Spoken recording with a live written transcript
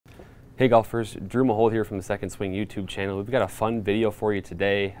Hey golfers, Drew Mahowald here from the Second Swing YouTube channel. We've got a fun video for you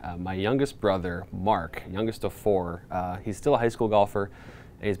today. My youngest brother, Mark, youngest of four, he's still a high school golfer,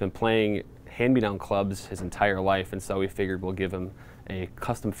 and he's been playing hand-me-down clubs his entire life, and so we figured we'll give him a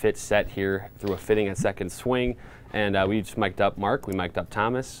custom fit set here through a fitting at Second Swing. And we just mic'd up Mark, we mic'd up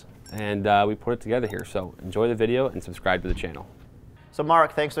Thomas, and we put it together here. So enjoy the video and subscribe to the channel. So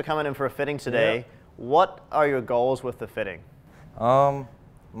Mark, thanks for coming in for a fitting today. Yeah. What are your goals with the fitting?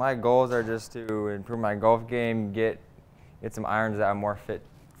 My goals are just to improve my golf game, get some irons that are more fit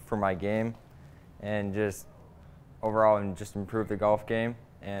for my game, and just overall and just improve the golf game,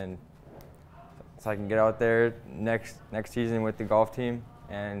 and so I can get out there next season with the golf team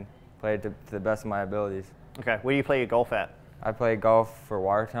and play to the best of my abilities. Okay, where do you play your golf at? I play golf for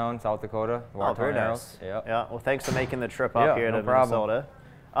Watertown, South Dakota. Oh, very Arrows. nice. Yep. Yeah. Well, thanks for making the trip up here no to problem.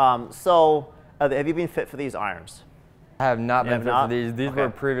 Minnesota. Have you been fit for these irons? I have not been fit for these. These Okay. were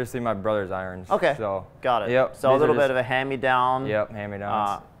previously my brother's irons. Okay. So Got it. Yep. So a these are little just- bit of a hand-me-down. Yep, hand-me-downs.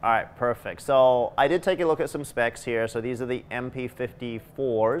 All right, perfect. So I did take a look at some specs here. So these are the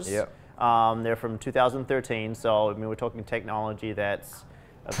MP54s. Yep. They're from 2013. So I mean, we're talking technology that's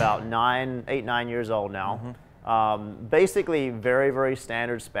about 8, 9 years old now. Mm-hmm. Basically, very, very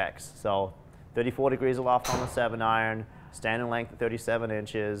standard specs. So 34 degrees aloft on the 7-iron, standing length at 37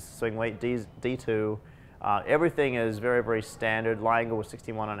 inches, swing weight D2. Everything is very, very standard. Lie angle was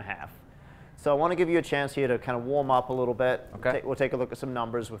 61.5. So I want to give you a chance here to kind of warm up a little bit. Okay. We'll take a look at some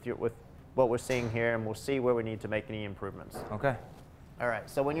numbers with what we're seeing here, and we'll see where we need to make any improvements. Okay. All right.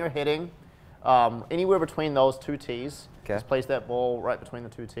 So when you're hitting, anywhere between those two tees, just place that ball right between the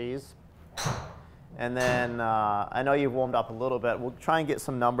two tees. And then I know you've warmed up a little bit. We'll try and get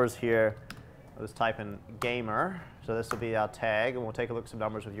some numbers here. I'll just type in gamer. So this will be our tag, and we'll take a look at some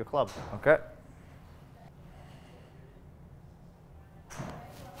numbers with your club. Okay.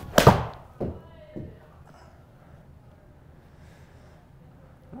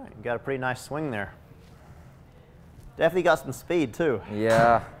 All right, you got a pretty nice swing there. Definitely got some speed too.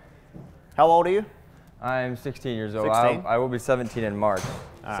 Yeah. How old are you? I'm 16 years old. 16? I will be 17 in March.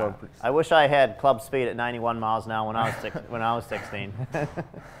 So I wish I had club speed at 91 miles an hour when I was 16.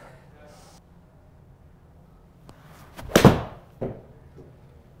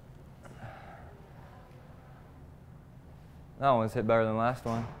 that one's hit better than the last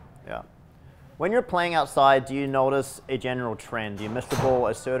one. Yeah. When you're playing outside, do you notice a general trend? Do you miss the ball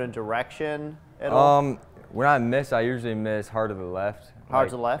a certain direction at all? When I miss, I usually miss hard to the left. Hard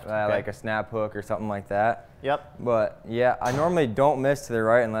to the left? Okay. Like a snap hook or something like that. Yep. But yeah, I normally don't miss to the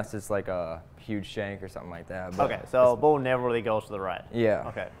right unless it's like a huge shank or something like that. But Okay, so ball never really goes to the right. Yeah.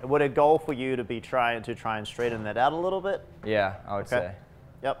 Okay. Would a goal for you to be try and straighten that out a little bit? Yeah, I would say.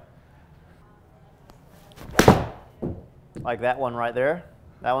 Yep. Like that one right there.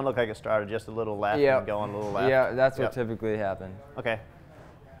 That one looked like it started just a little left and going a little left. Yeah, that's what typically happens. Okay.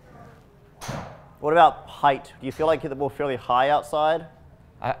 What about height? Do you feel like the ball fairly high outside?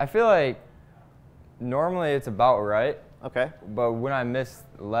 I feel like normally it's about right. Okay. But when I miss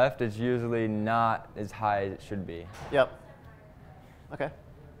left, it's usually not as high as it should be. Yep. Okay.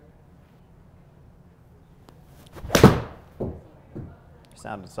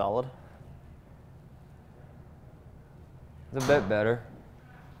 Sounded solid. It's a bit better.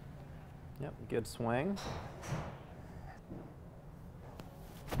 Yep, good swing.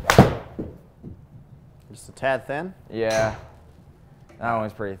 Just a tad thin. Yeah, that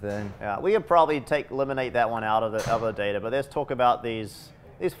one's pretty thin. Yeah, we could probably eliminate that one out of the data, but let's talk about these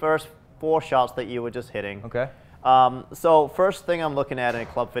first 4 shots that you were just hitting. Okay. So first thing I'm looking at in a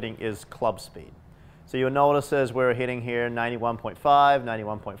club fitting is club speed. So you'll notice as we're hitting here 91.5,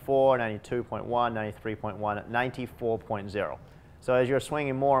 91.4, 92.1, 93.1, 94.0. So as you're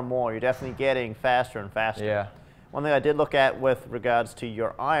swinging more and more, you're definitely getting faster and faster. Yeah. One thing I did look at with regards to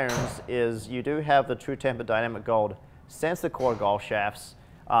your irons is you do have the True Temper Dynamic Gold Sensor Core golf shafts.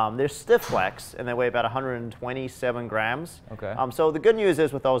 They're stiff flex, and they weigh about 127 grams. Okay. So the good news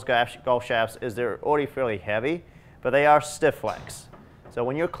is with those golf shafts is they're already fairly heavy, but they are stiff flex. So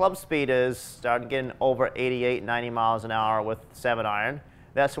when your club speed is starting getting over 88, 90 miles an hour with 7-iron,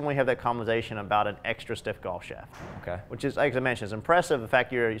 that's when we have that conversation about an extra stiff golf shaft. Okay. Which is, like I mentioned, it's impressive the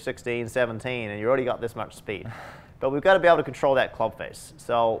fact you're 16, 17, and you already got this much speed. But we've got to be able to control that club face.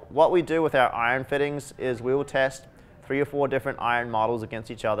 So what we do with our iron fittings is we will test 3 or 4 different iron models against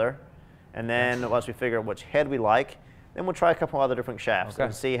each other. And then once we figure out which head we like, then we'll try a couple other different shafts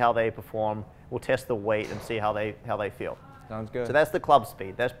and see how they perform. We'll test the weight and see how they feel. Sounds good. So that's the club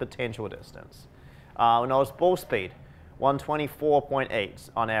speed. That's potential distance. We notice ball speed, 124.8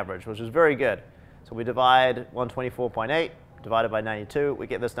 on average, which is very good. So we divide 124.8 divided by 92, we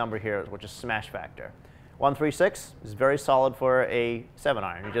get this number here, which is smash factor. 136 is very solid for a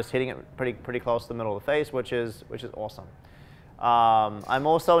 7-iron. You're just hitting it pretty close to the middle of the face, which is awesome. I'm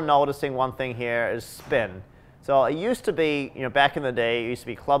also noticing one thing here is spin. So it used to be, back in the day, it used to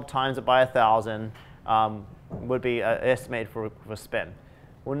be club times it by 1,000 would be estimated for spin.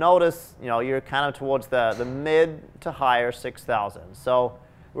 We'll notice, you're kind of towards the mid to higher 6,000. So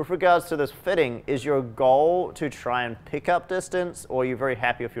with regards to this fitting, is your goal to try and pick up distance, or are you very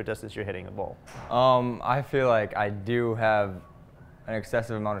happy with your distance you're hitting the ball? I feel like I do have an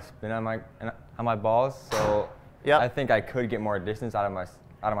excessive amount of spin on my balls, so yep. I think I could get more distance out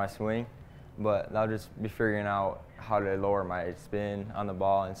of my swing, but I'll just be figuring out how to lower my spin on the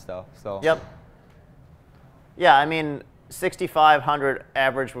ball and stuff. So. Yep. Yeah, I mean, 6,500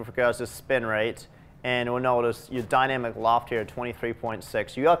 average with regards to spin rate. And we'll notice your dynamic loft here at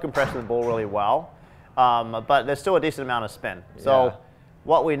 23.6. You are compressing the ball really well, but there's still a decent amount of spin. So yeah.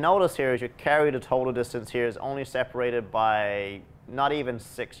 What we notice here is your carry to total distance here is only separated by not even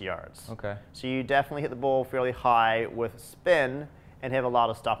 6 yards. Okay. So you definitely hit the ball fairly high with spin and have a lot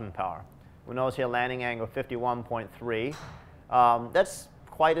of stopping power. We'll notice here landing angle 51.3. That's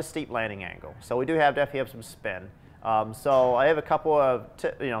quite a steep landing angle. So we do definitely have some spin. So I have a couple of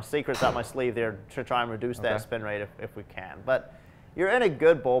secrets up my sleeve there to try and reduce that spin rate if we can. But you're in a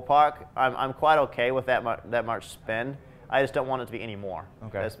good ballpark. I'm quite okay with that much spin. I just don't want it to be any more.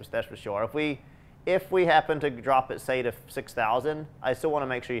 Okay. That's for sure. If we happen to drop it, say, to 6,000, I still want to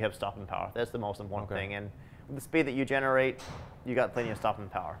make sure you have stopping power. That's the most important thing. And with the speed that you generate, you got plenty of stopping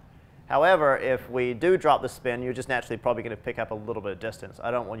power. However, if we do drop the spin, you're just naturally probably going to pick up a little bit of distance. I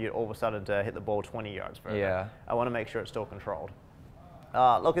don't want you all of a sudden to hit the ball 20 yards further. Yeah. I want to make sure it's still controlled.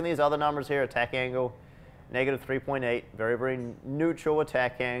 Look at these other numbers here. Attack angle, negative 3.8. Very, very neutral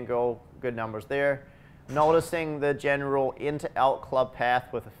attack angle. Good numbers there. Noticing the general in to out club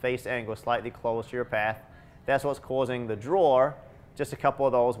path with a face angle slightly close to your path. That's what's causing the draw. Just a couple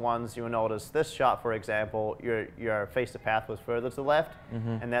of those ones, you'll notice this shot, for example, your face to path was further to the left,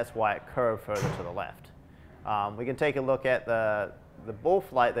 and that's why it curved further to the left. We can take a look at the ball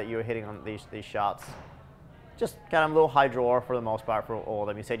flight that you were hitting on these shots. Just kind of a little high draw for the most part for all of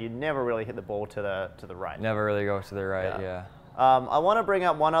them. You said you never really hit the ball to the right. Never really goes to the right, yeah. I want to bring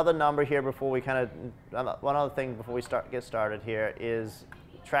up one other number here before we one other thing before we get started here is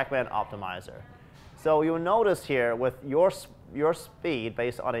TrackMan Optimizer. So you'll notice here with your speed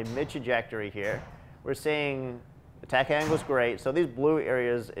based on a mid-trajectory here, we're seeing attack angle is great. So these blue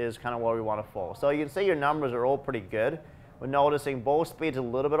areas is kind of where we want to fall. So you can see your numbers are all pretty good. We're noticing ball speed's a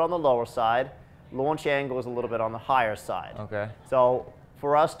little bit on the lower side, launch angle is a little bit on the higher side. Okay. So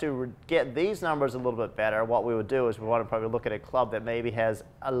for us to get these numbers a little bit better, what we would do is we want to probably look at a club that maybe has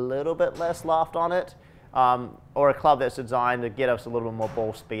a little bit less loft on it, or a club that's designed to get us a little bit more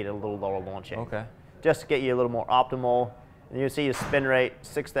ball speed and a little lower launch angle. Okay. Just to get you a little more optimal. And you see your spin rate,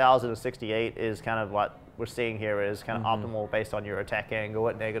 6,000 to 68 is kind of what we're seeing here is kind of optimal based on your attack angle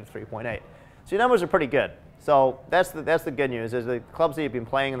at negative 3.8. So your numbers are pretty good. So that's the good news is the clubs that you've been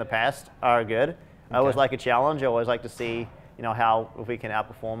playing in the past are good. Okay. I always like a challenge. I always like to see if we can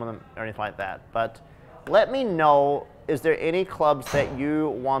outperform them or anything like that. But let me know, is there any clubs that you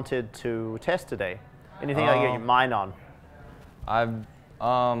wanted to test today? Anything I get your mind on? I'm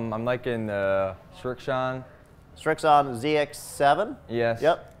liking the Strixon. Strixon ZX7? Yes.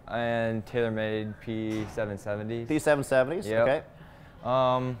 Yep. And TaylorMade P770s. P770s, yep. Okay.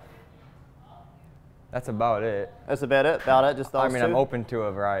 That's about it. That's about it, just those two? I'm open to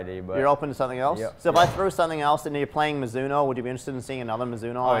a variety, but... You're open to something else? Yep. So if I throw something else and you're playing Mizuno, would you be interested in seeing another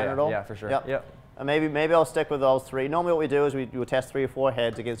Mizuno iron at all? Yeah, for sure. Yep. Maybe I'll stick with those three. Normally what we do is we test 3 or 4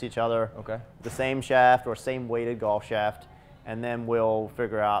 heads against each other. Okay. The same shaft or same weighted golf shaft. And then we'll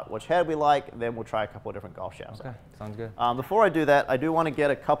figure out which head we like, then we'll try a couple of different golf shafts. Okay, sounds good. Before I do that, I do want to get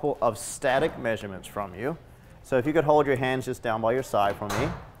a couple of static measurements from you. So if you could hold your hands just down by your side for me.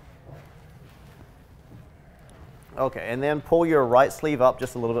 Okay, and then pull your right sleeve up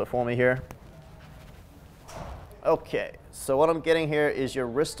just a little bit for me here. Okay, so what I'm getting here is your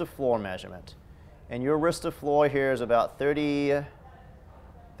wrist to floor measurement. And your wrist to floor here is about 35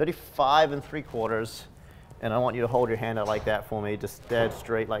 3/4. And I want you to hold your hand out like that for me, just dead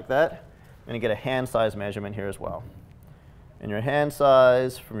straight like that. And you get a hand size measurement here as well. And your hand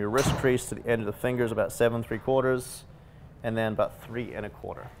size from your wrist crease to the end of the finger is about 7 3/4, and then about 3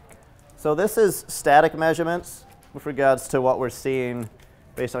 1/4. So this is static measurements with regards to what we're seeing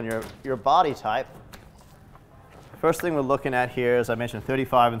based on your body type. First thing we're looking at here, as I mentioned,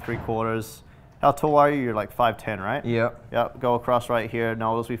 35 3/4. How tall are you? You're like 5'10", right? Yep. Yep. Go across right here.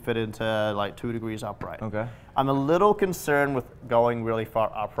 Notice we fit into like 2 degrees upright. Okay. I'm a little concerned with going really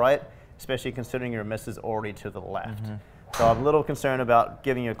far upright, especially considering your miss is already to the left. So I'm a little concerned about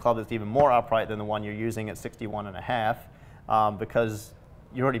giving you a club that's even more upright than the one you're using at 61.5 because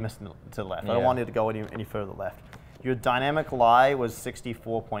you're already missing to the left. I don't want you to go any further left. Your dynamic lie was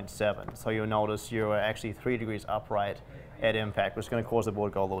 64.7, so you'll notice you're actually 3 degrees upright at impact, which is going to cause the ball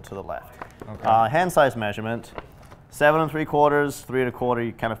to go a little to the left. Hand size measurement, 7 3/4, 3 1/4.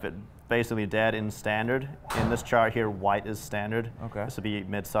 You kind of fit basically dead in standard. In this chart here, white is standard. This would be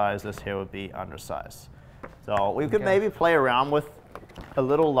mid-size. This here would be undersize. So we could maybe play around with a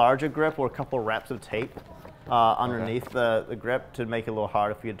little larger grip or a couple wraps of tape underneath the grip to make it a little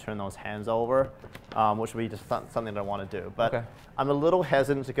harder for you to turn those hands over, which would be just something that I want to do. But I'm a little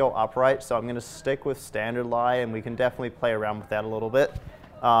hesitant to go upright, so I'm going to stick with standard lie, and we can definitely play around with that a little bit.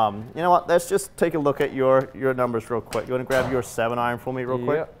 You know what? Let's just take a look at your numbers real quick. You want to grab your 7-iron for me real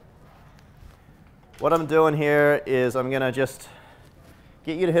quick? What I'm doing here is I'm going to just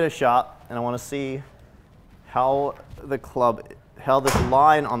get you to hit a shot, and I want to see how this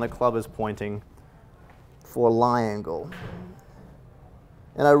line on the club is pointing for lie angle.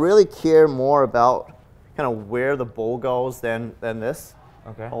 And I really care more about kind of where the ball goes than this.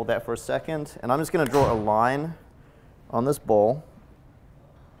 Hold that for a second. And I'm just going to draw a line on this ball.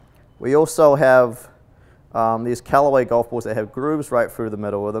 We also have these Callaway golf balls that have grooves right through the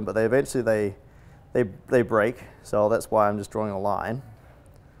middle of them, but eventually they break. So that's why I'm just drawing a line.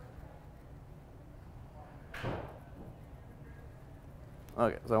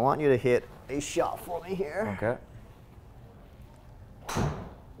 Okay, so I want you to hit a shot for me here.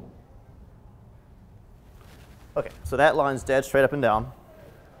 Okay, so that line's dead straight up and down.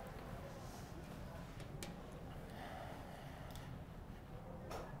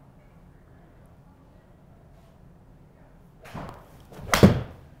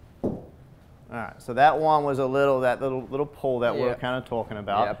 All right, so that one was that little pull that we're kind of talking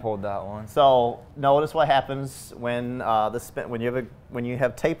about. Yeah, I pulled that one. So notice what happens when when you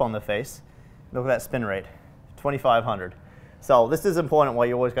have tape on the face. Look at that spin rate, 2,500. So this is important. Why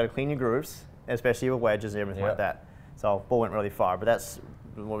you always got to clean your grooves, especially with wedges and everything like that. So ball went really far, but that's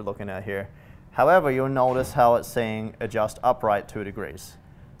what we're looking at here. However, you'll notice how it's saying adjust upright 2 degrees.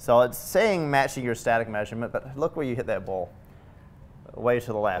 So it's saying matching your static measurement, but look where you hit that ball. Way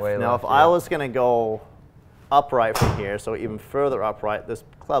to the left. Now, if I was going to go upright from here, so even further upright, this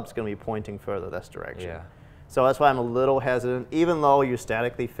club's going to be pointing further this direction. So that's why I'm a little hesitant. Even though you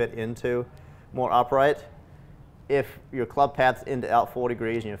statically fit into more upright, if your club path's out 4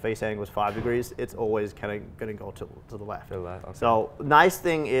 degrees and your face angle is 5 degrees, it's always kind of going to go to the left. So nice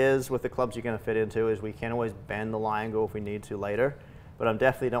thing is with the clubs you're going to fit into is we can always bend the lie angle if we need to later, but I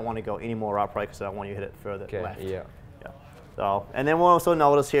definitely don't want to go any more upright because I want you to hit it further left. So, and then we'll also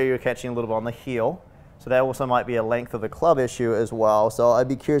notice here you're catching a little bit on the heel. So that also might be a length of the club issue as well. So I'd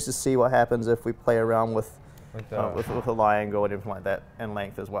be curious to see what happens if we play around with the lie angle and everything like that, and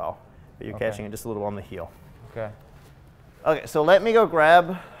length as well. But you're catching it just a little on the heel. Okay, so let me go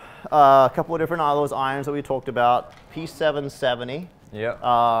grab a couple of different of those irons that we talked about. P770.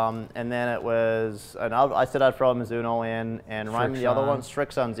 And then it was, I said I'd throw a Mizuno in, and remind me the other one,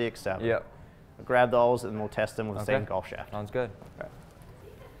 Strixon ZX7. Grab those and we'll test them with the same golf shaft. Sounds good.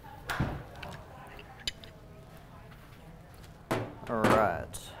 All right.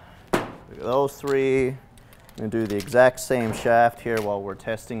 Look at those three. I'm going to do the exact same shaft here while we're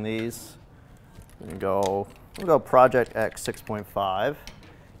testing these. We'll go Project X 6.5. You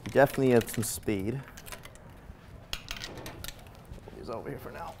definitely have some speed. Put these over here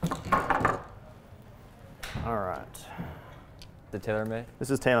for now. All right. The TaylorMade? This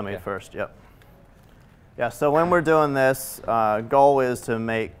is TaylorMade first, Yeah, so when we're doing this, goal is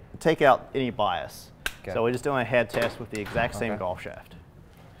to take out any bias. So we're just doing a head test with the exact same golf shaft.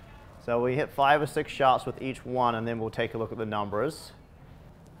 So we hit 5 or 6 shots with each one, and then we'll take a look at the numbers.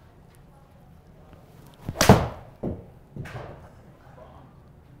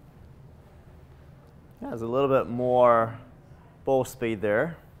 There's a little bit more ball speed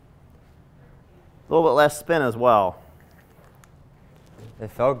there. A little bit less spin as well. It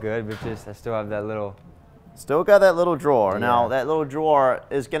felt good, but just I still have that little... Still got that little drawer. Now, that little drawer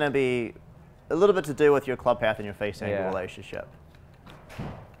is going to be a little bit to do with your club path and your face angle relationship.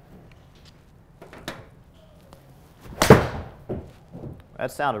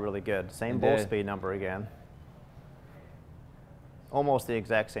 That sounded really good. Same ball speed number again. Almost the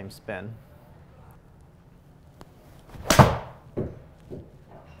exact same spin.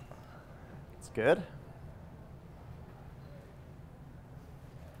 It's good.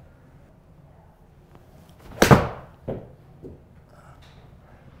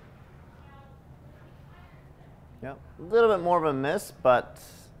 A little bit more of a miss, but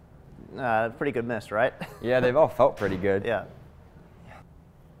pretty good miss, right? Yeah, they've all felt pretty good. Yeah.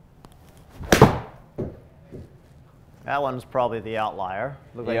 That one's probably the outlier.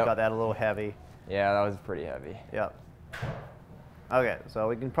 Looked like you got that a little heavy. Yeah, that was pretty heavy. Yep. Okay, so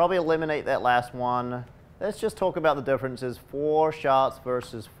we can probably eliminate that last one. Let's just talk about the differences, 4 shots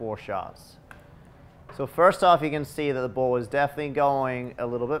versus 4 shots. So first off, you can see that the ball is definitely going a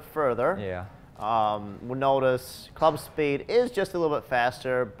little bit further. Yeah. We'll notice club speed is just a little bit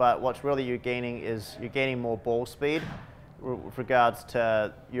faster, but what's really you're gaining more ball speed with regards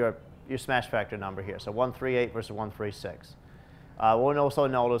to your smash factor number here. So 138 versus 136. We'll also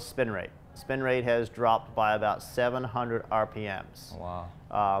notice spin rate. Spin rate has dropped by about 700 RPMs.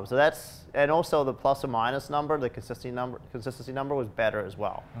 Wow. So that's, and also the plus or minus number, the consistency number was better as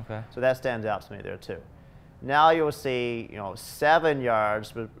well. Okay. So that stands out to me there too. Now you'll see, 7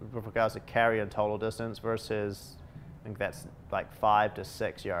 yards with regards to carry and total distance versus, I think that's like 5 to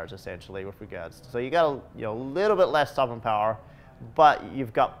 6 yards essentially with regards to, so you got a little bit less stopping power, but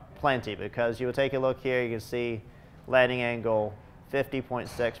you've got plenty because you will take a look here, you can see landing angle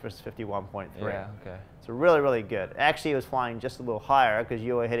 50.6 versus 51.3. Yeah, okay. So really, really good. Actually, it was flying just a little higher because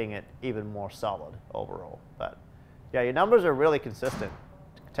you were hitting it even more solid overall. But yeah, your numbers are really consistent.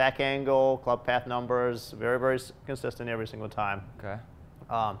 Attack angle, club path numbers, very, very consistent every single time. Okay.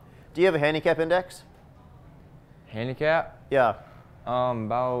 Do you have a handicap index? Handicap? Yeah.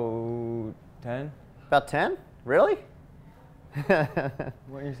 About 10. About 10? Really?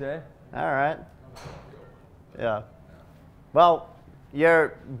 What do you say? All right. Yeah. Well,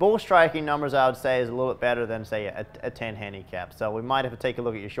 your ball striking numbers, I would say, is a little bit better than, say, a 10 handicap. So we might have to take a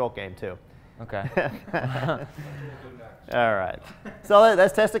look at your short game, too. Okay. All right. So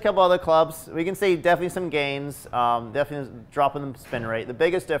let's test a couple other clubs. We can see definitely some gains, definitely dropping the spin rate. The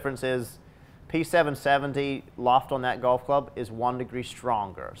biggest difference is P770 loft on that golf club is 1 degree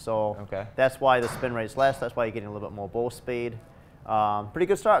stronger. So that's why the spin rate's less. That's why you're getting a little bit more ball speed. Pretty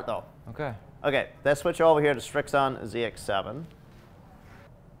good start, though. Okay. Okay, let's switch over here to Strixon ZX7.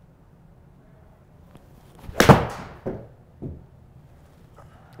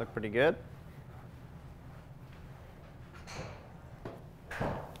 Look pretty good.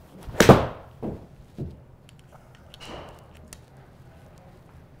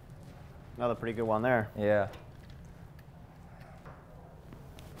 Another pretty good one there. Yeah.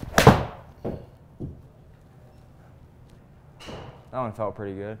 That one felt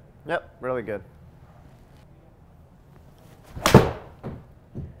pretty good. Yep, really good.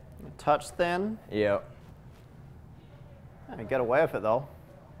 Touch thin. Yep. You get away with it though.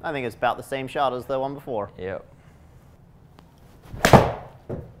 I think it's about the same shot as the one before. Yep.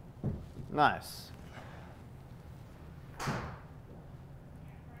 Nice.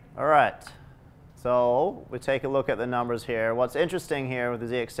 All right. So we take a look at the numbers here. What's interesting here with the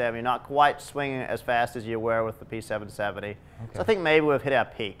ZX7, you're not quite swinging as fast as you were with the P770. Okay. So I think maybe we've hit our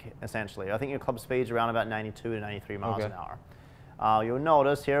peak, essentially. I think your club speed's around about 92 to 93 miles an hour. You'll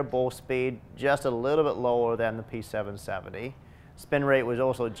notice here ball speed just a little bit lower than the P770. Spin rate was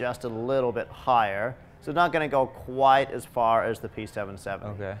also just a little bit higher. So not going to go quite as far as the P770.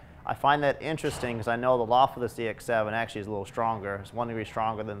 Okay. I find that interesting because I know the loft of the CX7 actually is a little stronger. It's 1 degree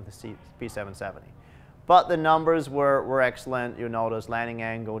stronger than the P770. But the numbers were excellent. You'll notice landing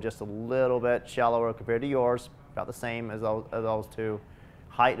angle just a little bit shallower compared to yours, about the same as those two.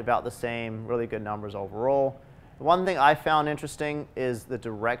 Height about the same, really good numbers overall. The one thing I found interesting is the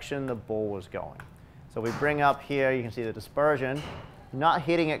direction the ball was going. So we bring up here, you can see the dispersion. Not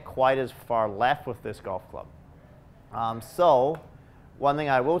hitting it quite as far left with this golf club. So one thing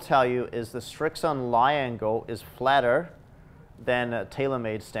I will tell you is the Strixon lie angle is flatter than a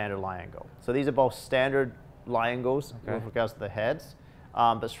TaylorMade standard lie angle. So these are both standard lie angles with regards to the heads,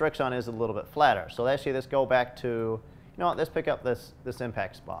 but Strixon is a little bit flatter. So actually let's go back to, you know what, let's pick up this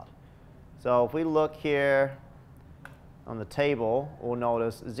impact spot. So if we look here on the table, we'll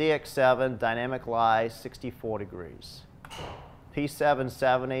notice ZX7 dynamic lie 64 degrees.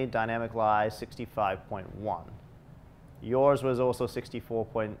 P770 dynamic lie 65.1. Yours was also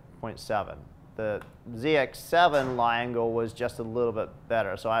 64.7. The ZX7 lie angle was just a little bit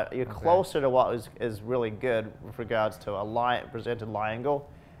better. So you're closer to what is really good with regards to a presented lie angle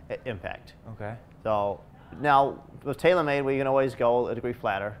at impact. Okay. So now with TaylorMade, we can always go a degree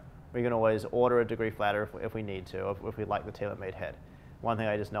flatter. We can always order a degree flatter if we need to, if we like the TaylorMade head. One thing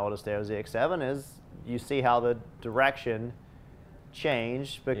I just noticed there with ZX7 is you see how the direction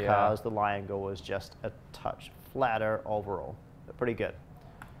changed because the lie angle was just a touch flatter overall. But pretty good.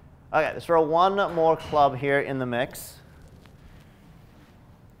 Okay, let's throw one more club here in the mix.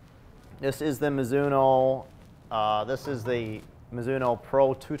 This is the Mizuno This is the Mizuno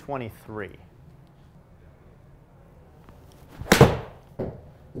Pro 223.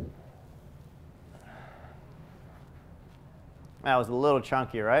 That was a little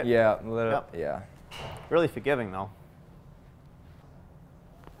chunky, right? Yeah, a little. Yep. Yeah. Really forgiving, though.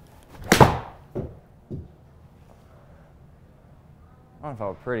 That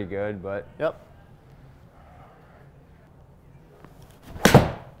felt pretty good, but. Yep.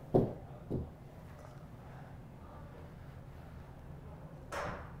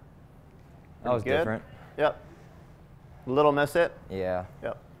 That was good. different. Yep. Little miss it. Yeah.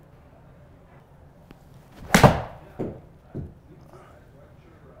 Yep.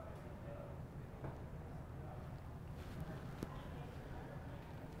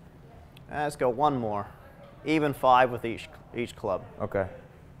 Let's go one more. Even 5 with each club. Okay.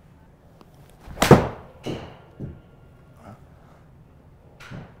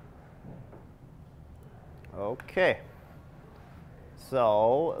 Okay.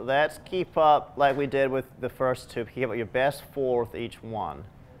 So let's keep up like we did with the first two. Keep up your best 4 with each one.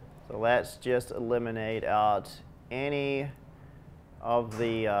 So let's just eliminate out any of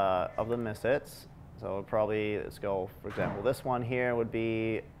the miss-hits. So probably, let's go, for example, this one here would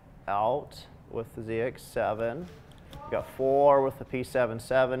be out with the ZX7. We got 4 with the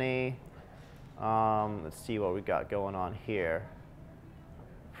P770. Let's see what we got going on here.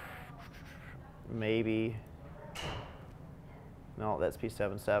 Maybe. No, that's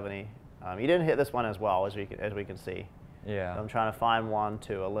P770. You didn't hit this one as well, as we can see. Yeah. I'm trying to find one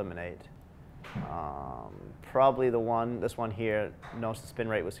to eliminate. Probably this one here. Notice the spin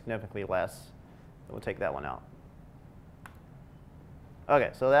rate was significantly less. So we'll take that one out.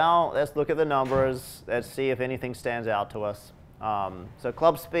 Okay, so now let's look at the numbers. Let's see if anything stands out to us. So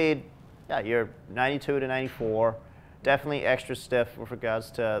club speed, yeah, you're 92 to 94. Definitely extra stiff with regards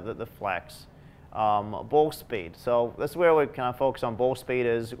to the flex. Ball speed. So this is where we kind of focus on ball speed,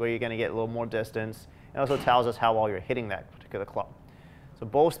 is where you're going to get a little more distance. It also tells us how well you're hitting that particular club. So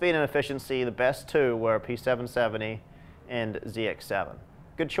ball speed and efficiency, the best two were P770 and ZX7.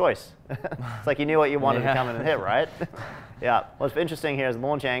 Good choice. It's like you knew what you wanted to come in and hit, right? Yeah. What's interesting here is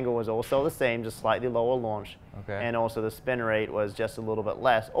launch angle was also the same, just slightly lower launch. Okay. And also the spin rate was just a little bit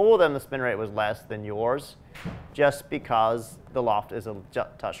less. All of them, the spin rate was less than yours, just because the loft is a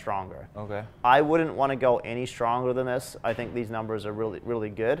touch stronger. Okay. I wouldn't want to go any stronger than this. I think these numbers are really, really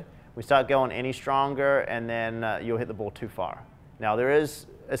good. We start going any stronger, and then you'll hit the ball too far. Now, there is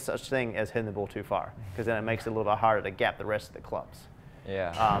a such thing as hitting the ball too far, because then it makes it a little bit harder to gap the rest of the clubs.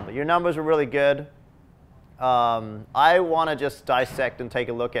 Yeah. But your numbers were really good. I want to just dissect and take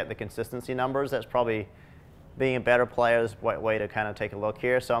a look at the consistency numbers. That's probably, being a better player, is a way to kind of take a look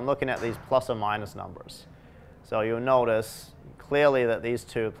here. So I'm looking at these plus or minus numbers. So you'll notice clearly that these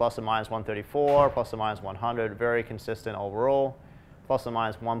two, plus or minus 134, plus or minus 100, very consistent overall. Plus or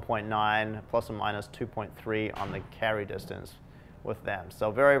minus 1.9, plus or minus 2.3 on the carry distance with them. So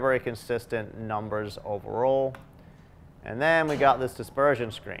very, very consistent numbers overall. And then we got this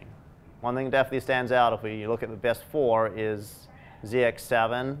dispersion screen. One thing definitely stands out if we look at the best 4 is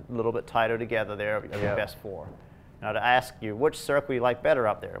ZX7, a little bit tighter together there of the best 4. Now to ask you, which circle you like better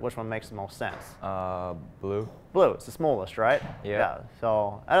up there? Which one makes the most sense? Blue. Blue, it's the smallest, right? Yeah.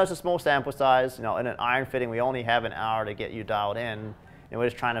 So I know it's a small sample size. You know, in an iron fitting, we only have an hour to get you dialed in, and we're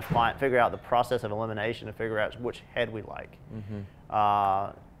just trying to figure out the process of elimination to figure out which head we like.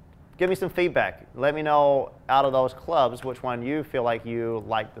 Mm-hmm. Give me some feedback. Let me know out of those clubs which one you feel like you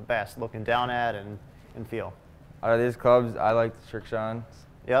like the best, looking down at and feel. Out of these clubs, I like the Strixons.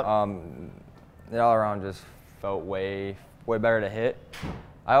 Yep. They all around just felt way better to hit.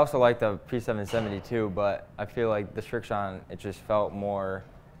 I also like the P770 too, but I feel like the Strixon, it just felt more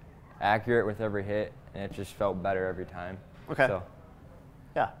accurate with every hit, and it just felt better every time. Okay. So.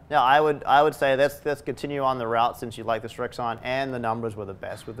 Yeah. I would say let's continue on the route, since you like the Strixon and the numbers were the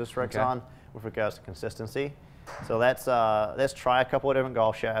best with the Strixon with regards to consistency. So let's try a couple of different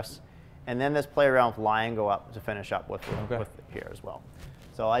golf shafts, and then let's play around with line go up to finish up with here as well.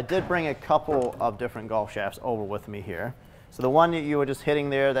 So I did bring a couple of different golf shafts over with me here. So the one that you were just hitting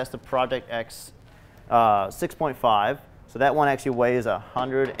there, that's the Project X 6.5. So that one actually weighs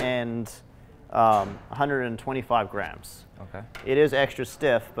 125 grams. Okay. It is extra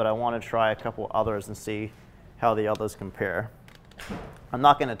stiff, but I want to try a couple others and see how the others compare. I'm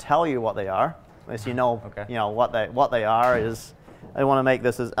not going to tell you what they are, unless you know, what they are. I want to make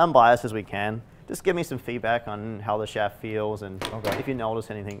this as unbiased as we can. Just give me some feedback on how the shaft feels, and if you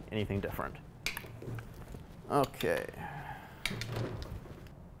notice anything different. Okay.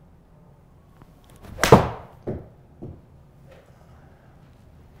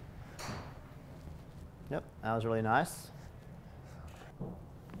 Yep, that was really nice.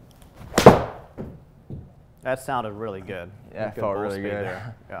 That sounded really good. Yeah, it felt really good.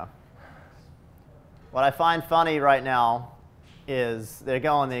 There. Yeah. What I find funny right now is they're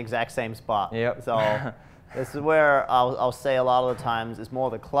going the exact same spot. Yep. So this is where I'll say a lot of the times it's more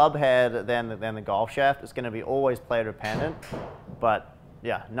the club head than the golf shaft. It's going to be always player dependent, but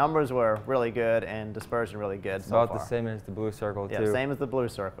yeah, numbers were really good and dispersion really good so About far. the same as the blue circle too. Yeah, same as the blue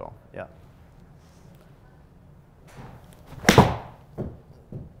circle. Yeah.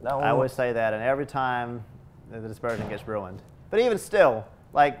 I always say that, and every time the dispersion gets ruined. But even still,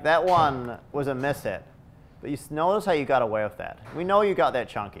 like that one was a miss hit. But you notice how you got away with that. We know you got that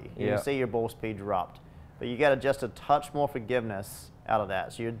chunky. You can see your ball speed dropped. But you got just a touch more forgiveness out of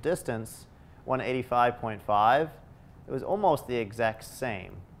that. So your distance, 185.5, it was almost the exact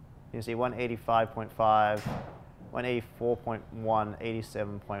same. You can see 185.5, 184.1,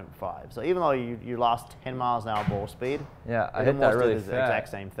 87.5. So even though you lost 10 miles an hour ball speed, yeah, I hit that really fast. The exact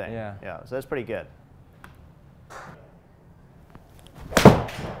same thing. Yeah. Yeah, so that's pretty good.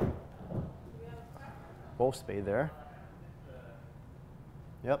 Ball speed there.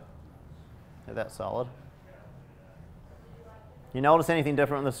 Yep. Hit that solid. You notice anything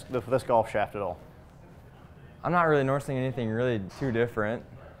different with this golf shaft at all? I'm not really noticing anything really too different.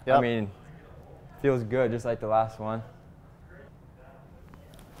 Yep. I mean, feels good, just like the last one.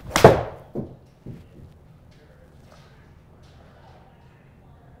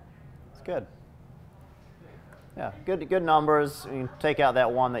 It's good. Yeah, good numbers. You can take out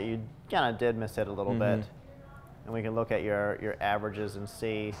that one that you kind of did miss it a little bit, and we can look at your averages and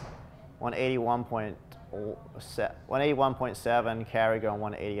see 181.7 carry going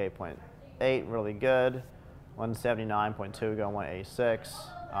 188.8, really good. 179.2 going 186.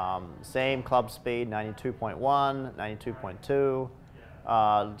 Same club speed, 92.1,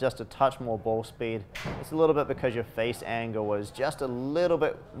 92.2. Just a touch more ball speed. It's a little bit because your face angle was just a little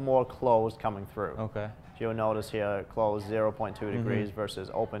bit more closed coming through. Okay. So you'll notice here closed 0.2 degrees versus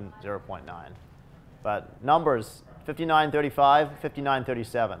open 0.9. But numbers 59.35,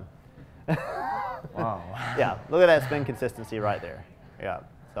 59.37. Wow. Yeah, look at that spin consistency right there. Yeah,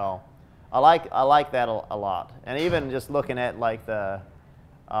 so I like that a lot. And even just looking at like the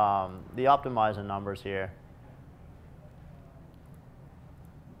optimizer numbers here,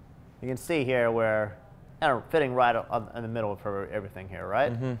 you can see here where kind of fitting right in the middle for everything here,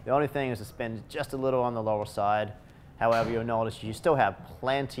 right? The only thing is the spin just a little on the lower side. However, you'll notice you still have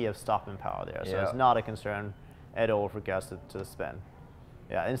plenty of stopping power there, so it's not a concern at all with regards to the spin.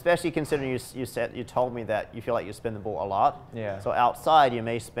 Yeah, and especially considering you told me that you feel like you spin the ball a lot. Yeah. So outside you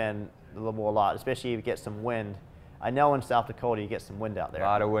may spin the ball a lot, especially if you get some wind. I know in South Dakota you get some wind out there. A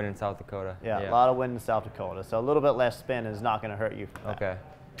lot of wind in South Dakota. Yeah, a lot of wind in South Dakota. So a little bit less spin is not going to hurt you from that. Okay.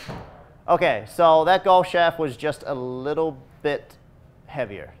 Okay, so that golf shaft was just a little bit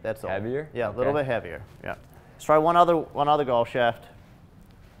heavier. That's all. Heavier? Yeah, a little bit heavier. Yeah. Let's try one other golf shaft.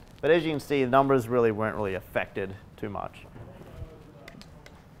 But as you can see, the numbers really weren't really affected too much.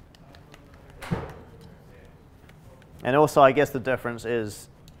 And also, I guess the difference is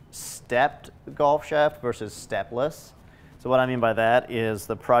stepped golf shaft versus stepless. So what I mean by that is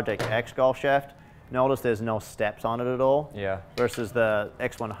the Project X golf shaft. Notice there's no steps on it at all. Yeah. Versus the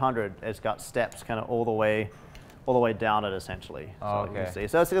X100, it's got steps kind of all the way down it essentially. Oh, so okay. you can see.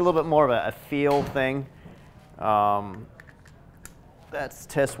 So it's a little bit more of a feel thing. Let's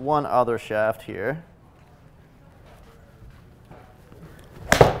test one other shaft here.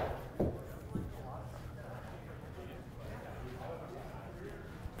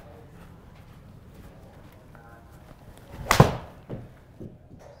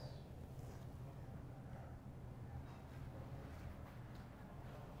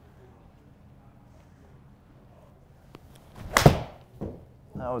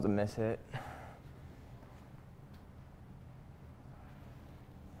 That was a miss hit.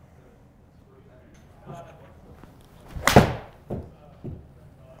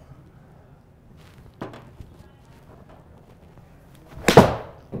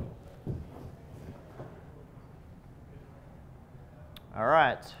 All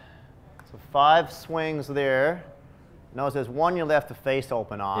right, so 5 swings there. Notice there's one you left the face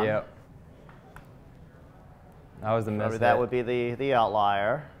open on. Yep. That was the miss. That would be the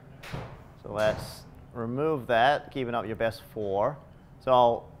outlier. So let's remove that, keeping up your best 4.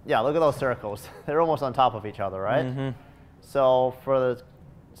 So yeah, look at those circles. They're almost on top of each other, right? So for the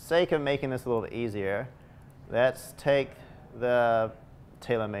sake of making this a little bit easier, let's take the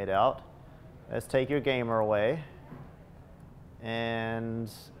TaylorMade out. Let's take your gamer away. And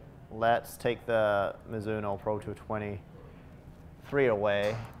let's take the Mizuno Pro 220 3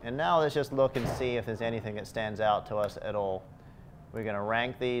 away. And now let's just look and see if there's anything that stands out to us at all. We're going to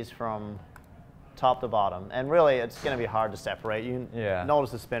rank these from top to bottom. And really, it's going to be hard to separate. You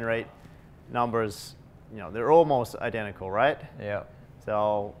notice the spin rate numbers, they're almost identical, right? Yeah.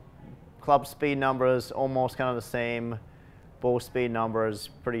 So club speed numbers almost kind of the same. Ball speed numbers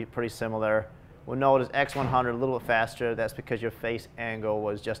pretty similar. We'll notice X100 a little bit faster. That's because your face angle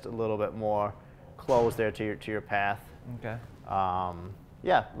was just a little bit more close there to your path. Okay.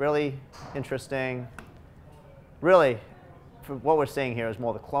 Yeah, really interesting. Really, for what we're seeing here is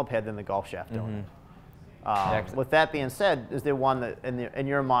more the club head than the golf shaft doing. With that being said, is there one that in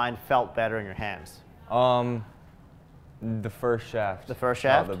your mind felt better in your hands? The first shaft. The first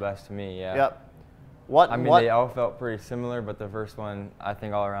shaft? Felt the best to me, yeah. Yep. They all felt pretty similar, but the first one, I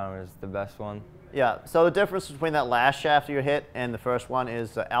think all around was the best one. Yeah, so the difference between that last shaft you hit and the first one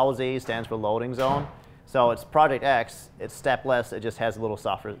is LZ stands for loading zone. So it's Project X, it's stepless, it just has a little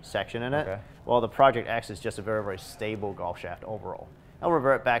softer section in it. Okay. Well, the Project X is just a very, very stable golf shaft overall. I'll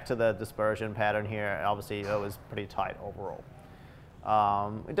revert back to the dispersion pattern here. Obviously, it was pretty tight overall.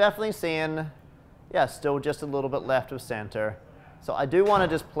 We're definitely seeing, still just a little bit left of center. So I do want to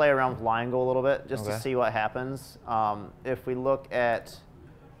just play around with line angle a little bit just to see what happens. If we look at,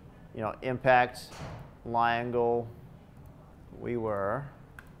 impact, line angle, we were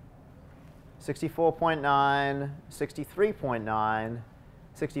 64.9, 63.9,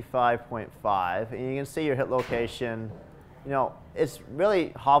 65.5. And you can see your hit location, it's really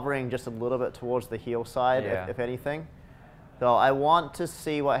hovering just a little bit towards the heel side, if anything. So I want to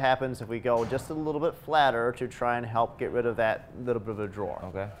see what happens if we go just a little bit flatter to try and help get rid of that little bit of a draw.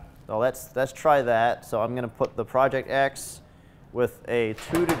 Okay. So let's try that. So I'm going to put the Project X with a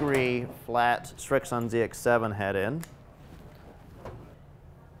 2-degree flat Strixon ZX7 head in.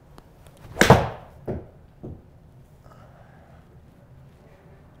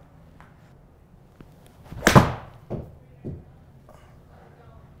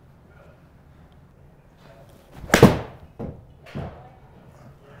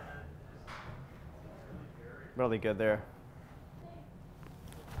 Really good there.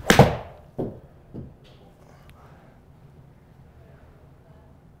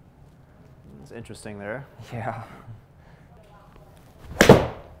 It's interesting there. Yeah.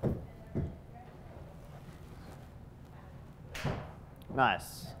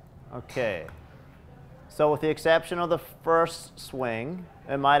 Nice. Okay. So with the exception of the first swing,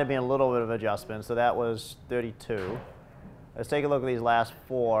 it might have been a little bit of adjustment. So that was 32. Let's take a look at these last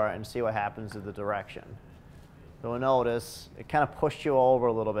 4 and see what happens to the direction. So we'll notice it kind of pushed you over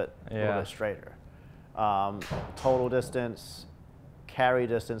a little bit straighter. Total distance, carry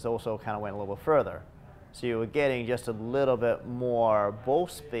distance also kind of went a little bit further. So you were getting just a little bit more ball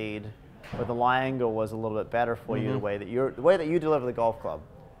speed, but the line angle was a little bit better for you the way that you deliver the golf club.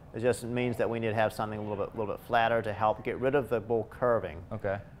 It just means that we need to have something a little bit flatter to help get rid of the ball curving.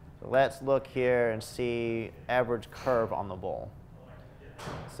 Okay. So let's look here and see average curve on the ball.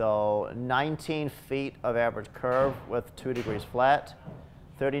 So 19 feet of average curve with 2 degrees flat,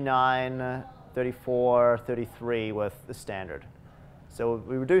 39, 34, 33 with the standard. So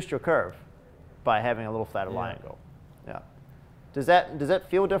we reduced your curve by having a little flatter line angle. Yeah. Does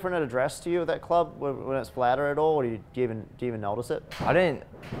that feel different at address to you, that club, when it's flatter at all, or do you even notice it? I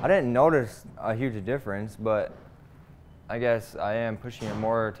didn't notice a huge difference, but I guess I am pushing it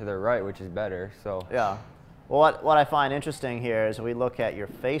more to the right, which is better. So yeah. Well, what I find interesting here is we look at your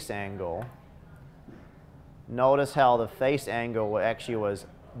face angle. Notice how the face angle actually was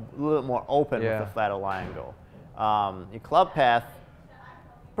a little bit more open with the flatter line angle. Your club path,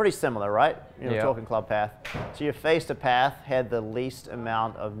 pretty similar, right? You're talking club path. So your face to path had the least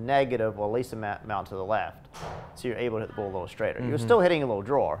amount of negative, or least amount to the left. So you're able to hit the ball a little straighter. You're still hitting a little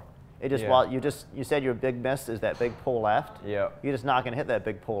draw. It just you said your big miss is that big pull left. Yeah. You're just not going to hit that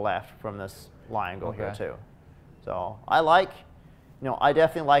big pull left from this line angle here too. So I I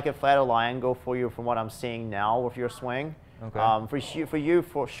definitely like a flatter line angle for you from what I'm seeing now with your swing. Okay. For you,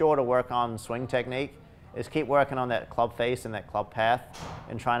 for sure to work on swing technique is keep working on that club face and that club path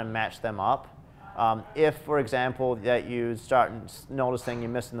and trying to match them up. If, for example, that you start noticing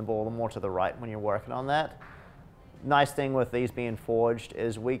you're missing the ball more to the right when you're working on that, nice thing with these being forged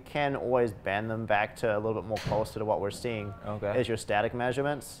is we can always bend them back to a little bit more closer to what we're seeing as your static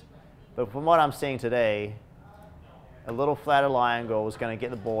measurements. But from what I'm seeing today, a little flatter line angle is going to get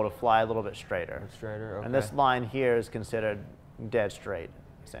the ball to fly a little bit straighter. And this line here is considered dead straight,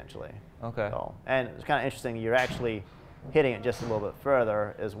 essentially. Okay. So, and it's kind of interesting, you're actually hitting it just a little bit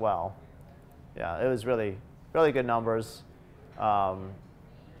further as well. Yeah, it was really, really good numbers.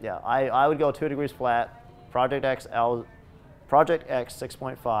 Yeah, I would go 2 degrees flat, Project X Project X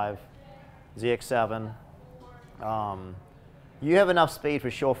 6.5, ZX7. You have enough speed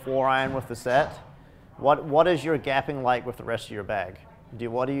for sure 4-iron with the set. What is your gapping like with the rest of your bag? Do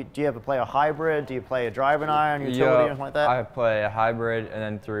you ever play a hybrid? Do you play a driving iron, utility, or something like that? I play a hybrid and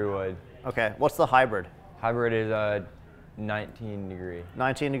then 3-wood. Okay, what's the hybrid? Hybrid is 19 degree.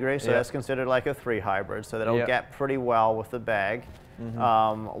 19 degrees, so that's considered like a 3 hybrid, so that'll gap pretty well with the bag.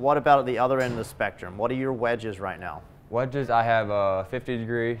 What about at the other end of the spectrum? What are your wedges right now? Wedges, I have 50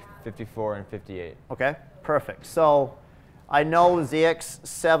 degree, 54, and 58. Okay, perfect. So I know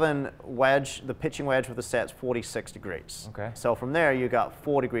ZX7 wedge, the pitching wedge with the set's 46 degrees. Okay. So from there, you got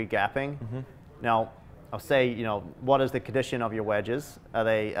 4-degree gapping. Now, I'll say, you know, what is the condition of your wedges? Are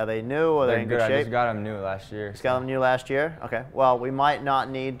they new? Are they in good shape? I just got them new last year. Just got them new last year? Okay. Well, we might not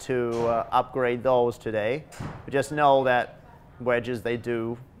need to upgrade those today. But just know that wedges, they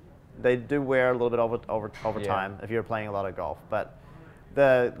do wear a little bit over time if you're playing a lot of golf. But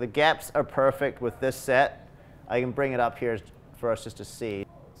the gaps are perfect with this set. I can bring it up here for us just to see.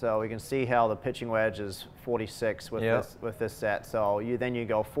 So we can see how the pitching wedge is 46 with this set. So then you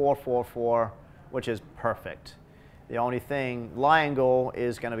go 4, 4, 4. Which is perfect. The only thing, lie angle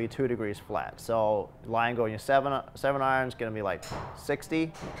is going to be 2 degrees flat. So lie angle in your 7 iron is going to be like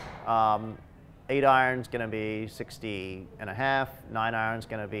 60. 8 iron is going to be 60 and a half. 9 iron is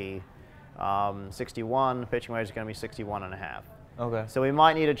going to be 61. Pitching wedge is going to be 61 and a half. Okay. So we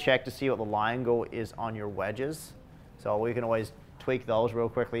might need to check to see what the lie angle is on your wedges. So we can always tweak those real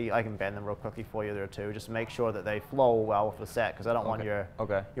quickly. I can bend them real quickly for you there too. Just make sure that they flow well with the set, because I don't want your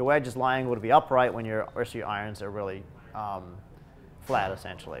wedges lie angle to be upright when your rest of your irons are really flat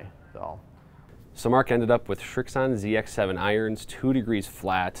essentially. So Mark ended up with Srixon ZX7 irons, 2 degrees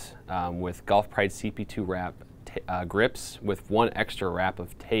flat, with Golf Pride CP2 wrap grips with 1 extra wrap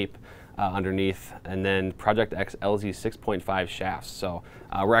of tape underneath, and then Project X LZ 6.5 shafts. So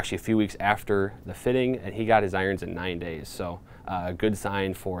we're actually a few weeks after the fitting, and he got his irons in 9 days. So a good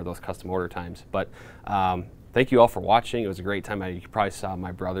sign for those custom order times. But thank you all for watching. It was a great time. You probably saw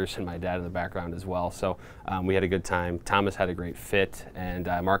my brothers and my dad in the background as well. So we had a good time. Thomas had a great fit, and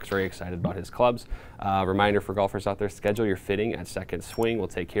Mark's very excited about his clubs. Reminder for golfers out there, schedule your fitting at Second Swing. We'll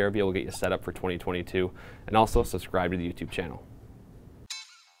take care of you. We'll get you set up for 2022. And also subscribe to the YouTube channel.